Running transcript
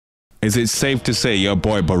Is it safe to say your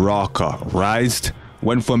boy Baraka rised?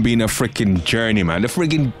 Went from being a freaking journeyman, the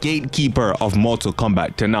freaking gatekeeper of Mortal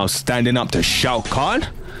Kombat, to now standing up to Shao Kahn?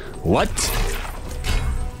 What?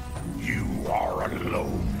 You are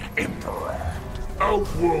alone, Emperor.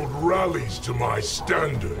 Outworld rallies to my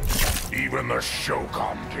standard. Even the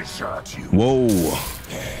Shogun desert you. Whoa.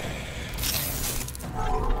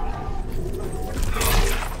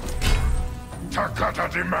 Takata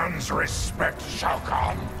demands respect, Shao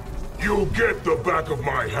Kahn. You'll get the back of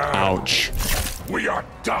my hand. Ouch. We are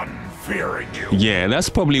done fearing you. Yeah, that's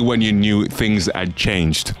probably when you knew things had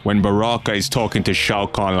changed. When Baraka is talking to Shao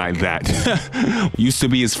Kahn like that. Used to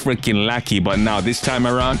be his freaking lackey, but now this time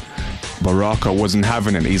around, Baraka wasn't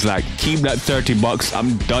having it. He's like, keep that $30.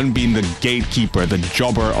 I'm done being the gatekeeper, the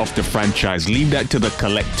jobber of the franchise. Leave that to the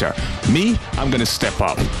collector. Me, I'm gonna step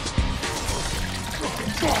up.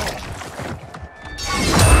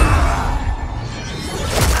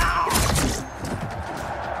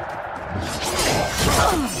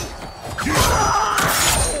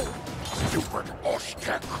 Stupid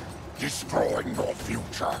Oshtek, destroying your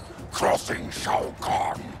future, crossing Shao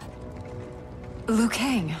Kahn. Liu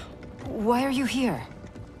Kang, why are you here?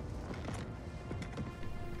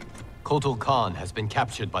 Kotal Khan has been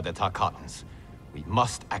captured by the Tarkatans. We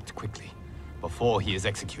must act quickly, before he is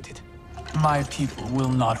executed. My people will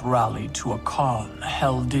not rally to a Khan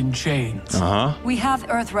held in chains. We have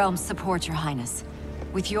Earthrealm's support, Your Highness.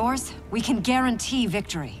 With yours, we can guarantee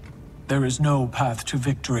victory. There is no path to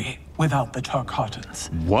victory without the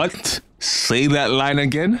Tarkatans. What? Say that line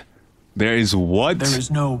again? There is what? There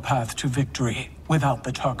is no path to victory without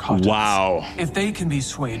the Tarkatans. Wow. If they can be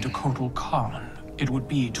swayed to Kotal Khan, it would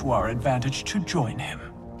be to our advantage to join him.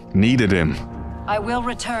 Needed him. I will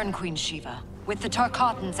return, Queen Shiva, with the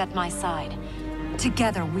Tarkatans at my side.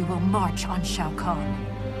 Together, we will march on Shao Kahn.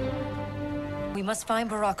 We must find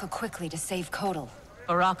Baraka quickly to save Kotal.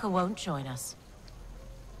 Baraka won't join us.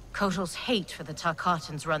 Kotal's hate for the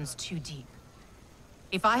Tarkatans runs too deep.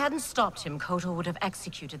 If I hadn't stopped him, Kotal would have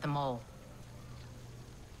executed them all.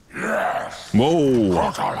 Yes! Whoa.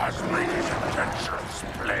 Kotal has made his intentions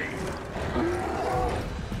plain.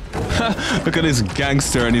 Look at this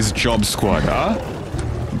gangster and his job squad, huh?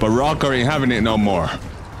 Baraka ain't having it no more.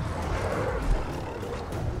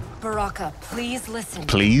 Baraka, please listen.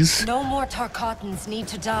 Please? No more Tarkatans need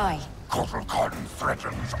to die. Kotal Khan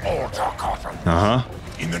threatens all Tarkatan.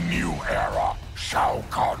 In the new era, Shao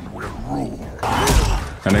Kahn will rule.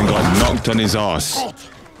 And then got knocked on his ass.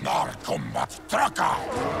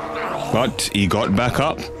 But he got back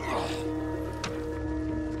up.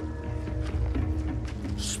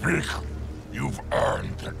 Speak. You've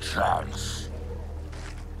earned the chance.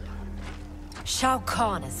 Shao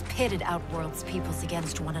Kahn has pitted Outworld's peoples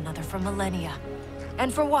against one another for millennia.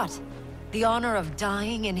 And for what? The honor of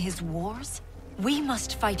dying in his wars? We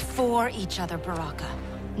must fight for each other, Baraka.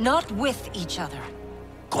 Not with each other.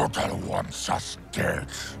 Kotal wants us dead.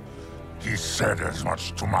 He said as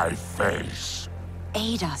much to my face.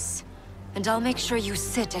 Aid us, and I'll make sure you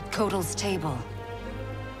sit at Kotal's table.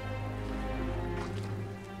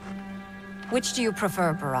 Which do you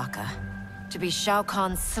prefer, Baraka? To be Shao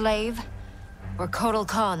Kahn's slave, or Kotal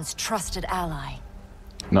Khan's trusted ally?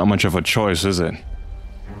 Not much of a choice, is it?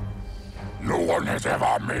 No one has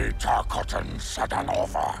ever made Tarkatan such an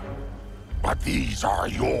offer. But these are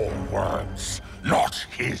your words, not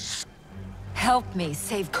his. Help me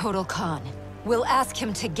save Kotal Khan. We'll ask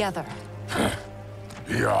him together.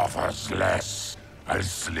 He offers less. I'll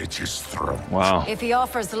slit his throat. Wow. If he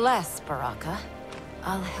offers less, Baraka,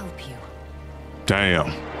 I'll help you.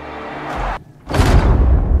 Damn.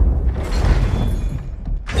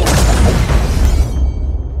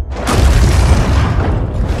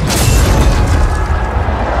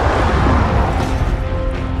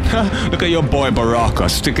 Look at your boy Baraka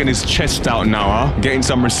sticking his chest out now, huh? Getting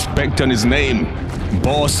some respect on his name.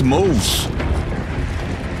 Boss moves.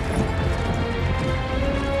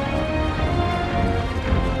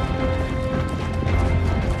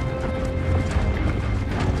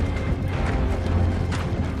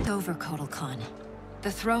 It's over, Kotal Khan.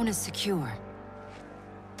 The throne is secure.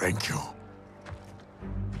 Thank you.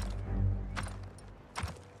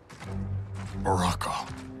 Baraka.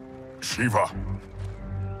 Shiva.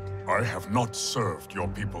 I have not served your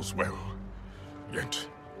peoples well, yet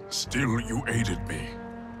still you aided me.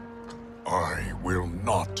 I will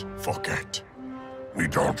not forget. We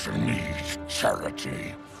don't need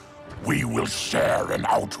charity. We will share in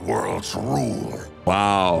Outworld's rule.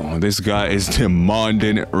 Wow, this guy is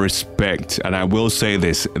demanding respect. And I will say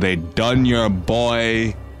this, they done your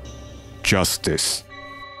boy justice.